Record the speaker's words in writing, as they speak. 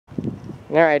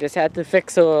Alright, just had to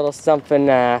fix a little something,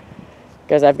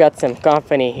 because I've got some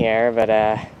company here, but,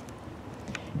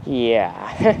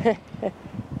 yeah.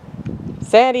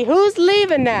 Sandy, who's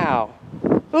leaving now?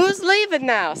 Who's leaving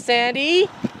now, Sandy?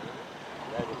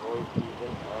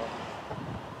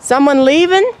 Someone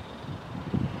leaving?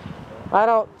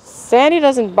 Sandy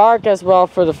doesn't bark as well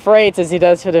for the freights as he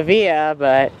does for the Via,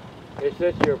 but... Is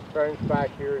this your friends back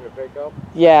here in the pickup?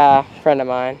 Yeah, friend of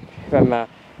mine from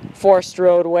Forest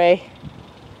Roadway.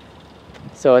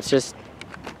 So it's just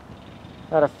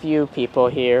not a few people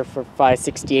here for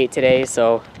 568 today,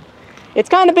 so it's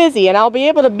kind of busy, and I'll be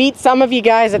able to beat some of you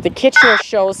guys at the Kitchener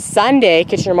show Sunday,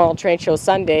 Kitchener Model Train show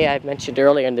Sunday, I mentioned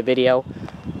earlier in the video.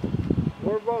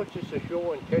 Whereabouts is the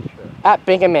show in Kitchener? At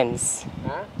Bingaman's.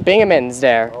 Huh? Bingaman's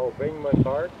there. Oh, Bingaman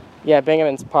Park? Yeah,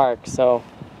 Bingaman's Park, so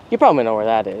you probably know where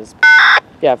that is.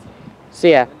 Yeah, so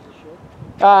yeah.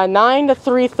 9 to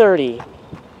 3:30.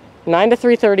 9 to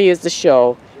 3:30 is the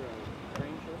show.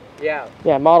 Yeah.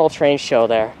 Yeah, model train show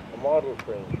there. A model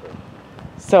train show.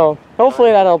 So hopefully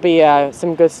that'll be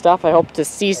some good stuff. I hope to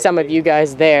see some of you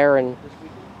guys there, and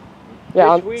yeah,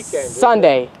 on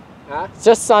Sunday. Huh?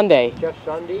 Just Sunday. Just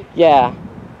Sunday? Yeah.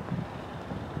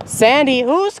 Sandy,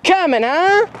 who's coming,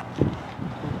 huh?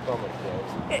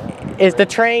 Is the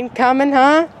train coming,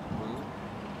 huh?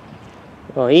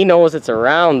 Well, he knows it's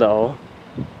around, though.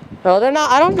 Well, they're not.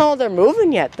 I don't know if they're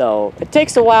moving yet, though. It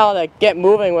takes a while to get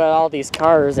moving with all these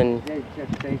cars, and They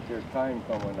just take their time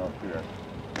coming up here.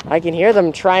 I can hear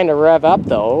them trying to rev up,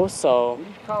 though. So. He's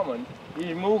coming.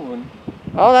 He's moving.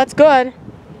 Oh, that's good.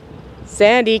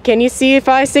 Sandy, can you see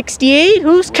 568?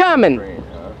 Who's coming? Train,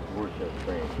 huh? Where's that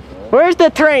train? Huh? Where's the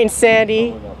train,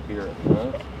 Sandy? Coming up here,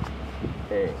 huh?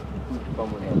 Hey, who's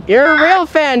coming up? You're a real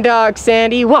fan dog,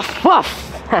 Sandy. Woof, woof.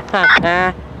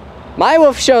 My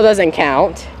Woof show doesn't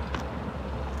count.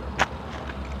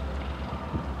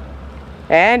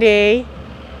 Andy.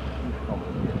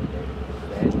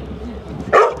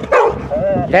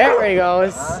 There he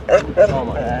goes.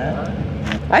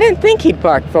 I didn't think he'd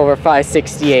bark for over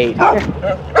 568.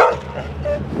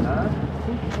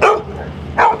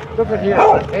 Look at here.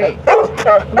 Hey.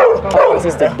 This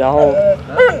is the dog.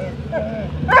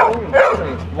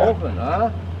 Smoking, huh?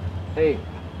 Hey.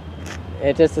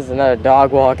 It just is another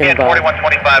dog walking about.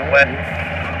 4125 west.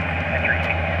 Entry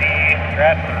C,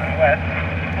 Stratford west.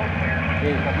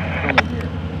 Hey, who's coming here?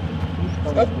 Who's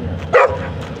coming here?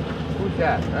 Who's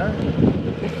that, huh?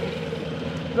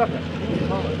 Look, who's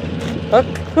coming? Look,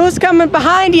 who's coming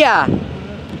behind ya? Who's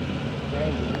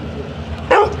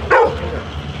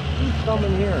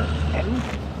coming here?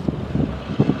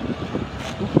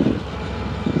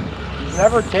 He's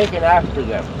never taken after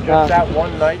them. Just that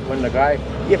one night when the guy...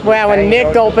 Yeah, well, when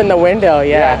Nick opened the window,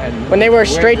 yeah. When they were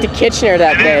straight to Kitchener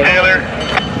that day.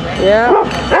 Yeah.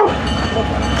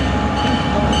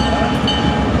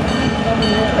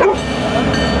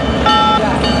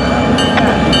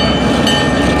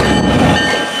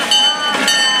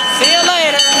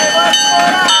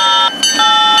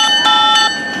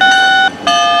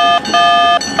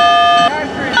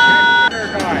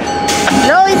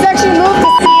 No, he's actually moved to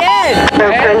CN.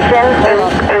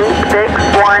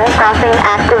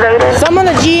 Some of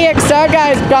the GXR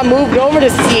guys got moved over to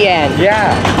CN.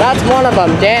 Yeah. That's one of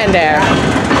them, Dan there.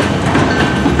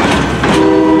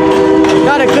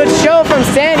 Got a good show from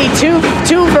Sandy, two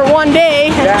for one day.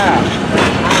 Yeah.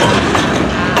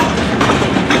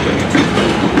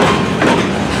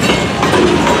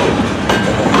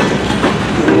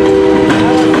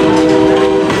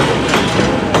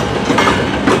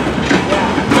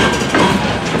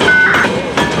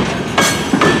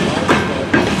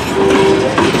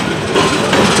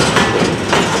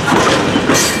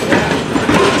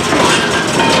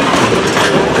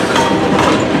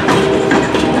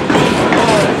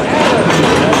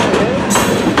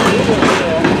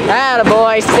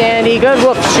 Attaboy, Sandy. Good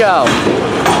Woof show.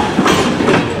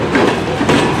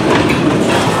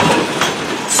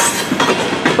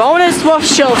 Bonus Woof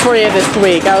show for you this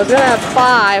week. I was going to have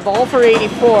 5, all for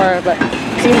 84, but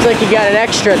seems like you got an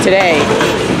extra today.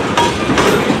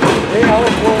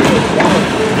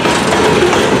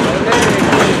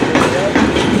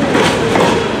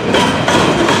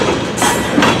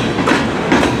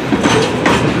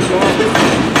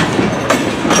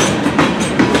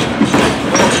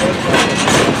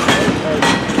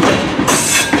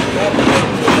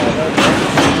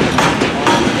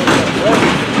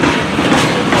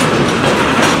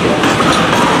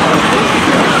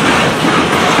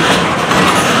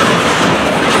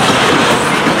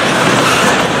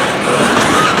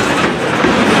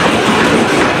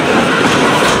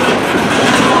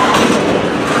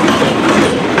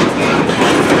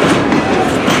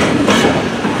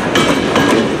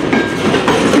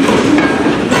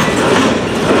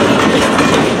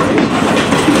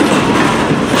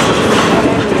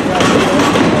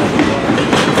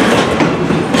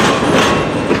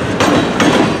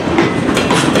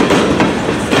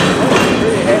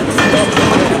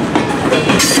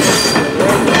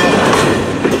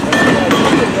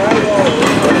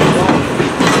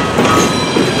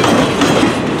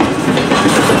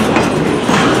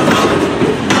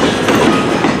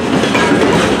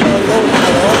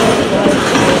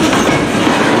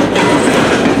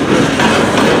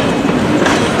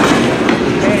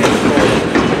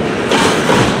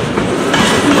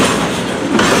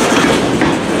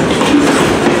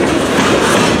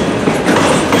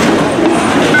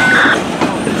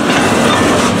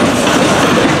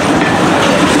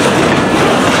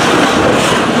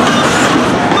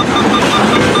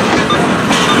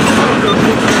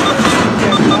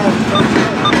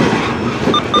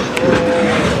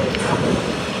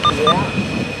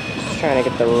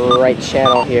 trying to get the right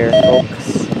channel here,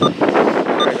 folks. There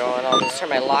we go, and I'll just turn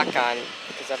my lock on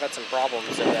because I've had some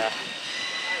problems with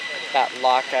that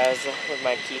lock with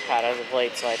my keypad as of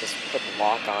late, so I just put the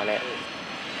lock on it.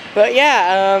 But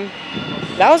yeah,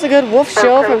 that was a good Woof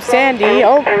show from Sandy.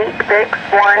 Oh,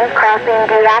 861 crossing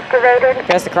deactivated.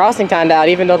 guess the crossing timed out,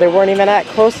 even though they weren't even that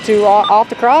close to off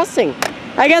the crossing.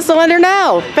 I guess I'll end her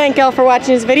now. Thank y'all for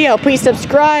watching this video. Please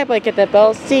subscribe, like, hit that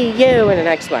bell. See you in the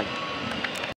next one.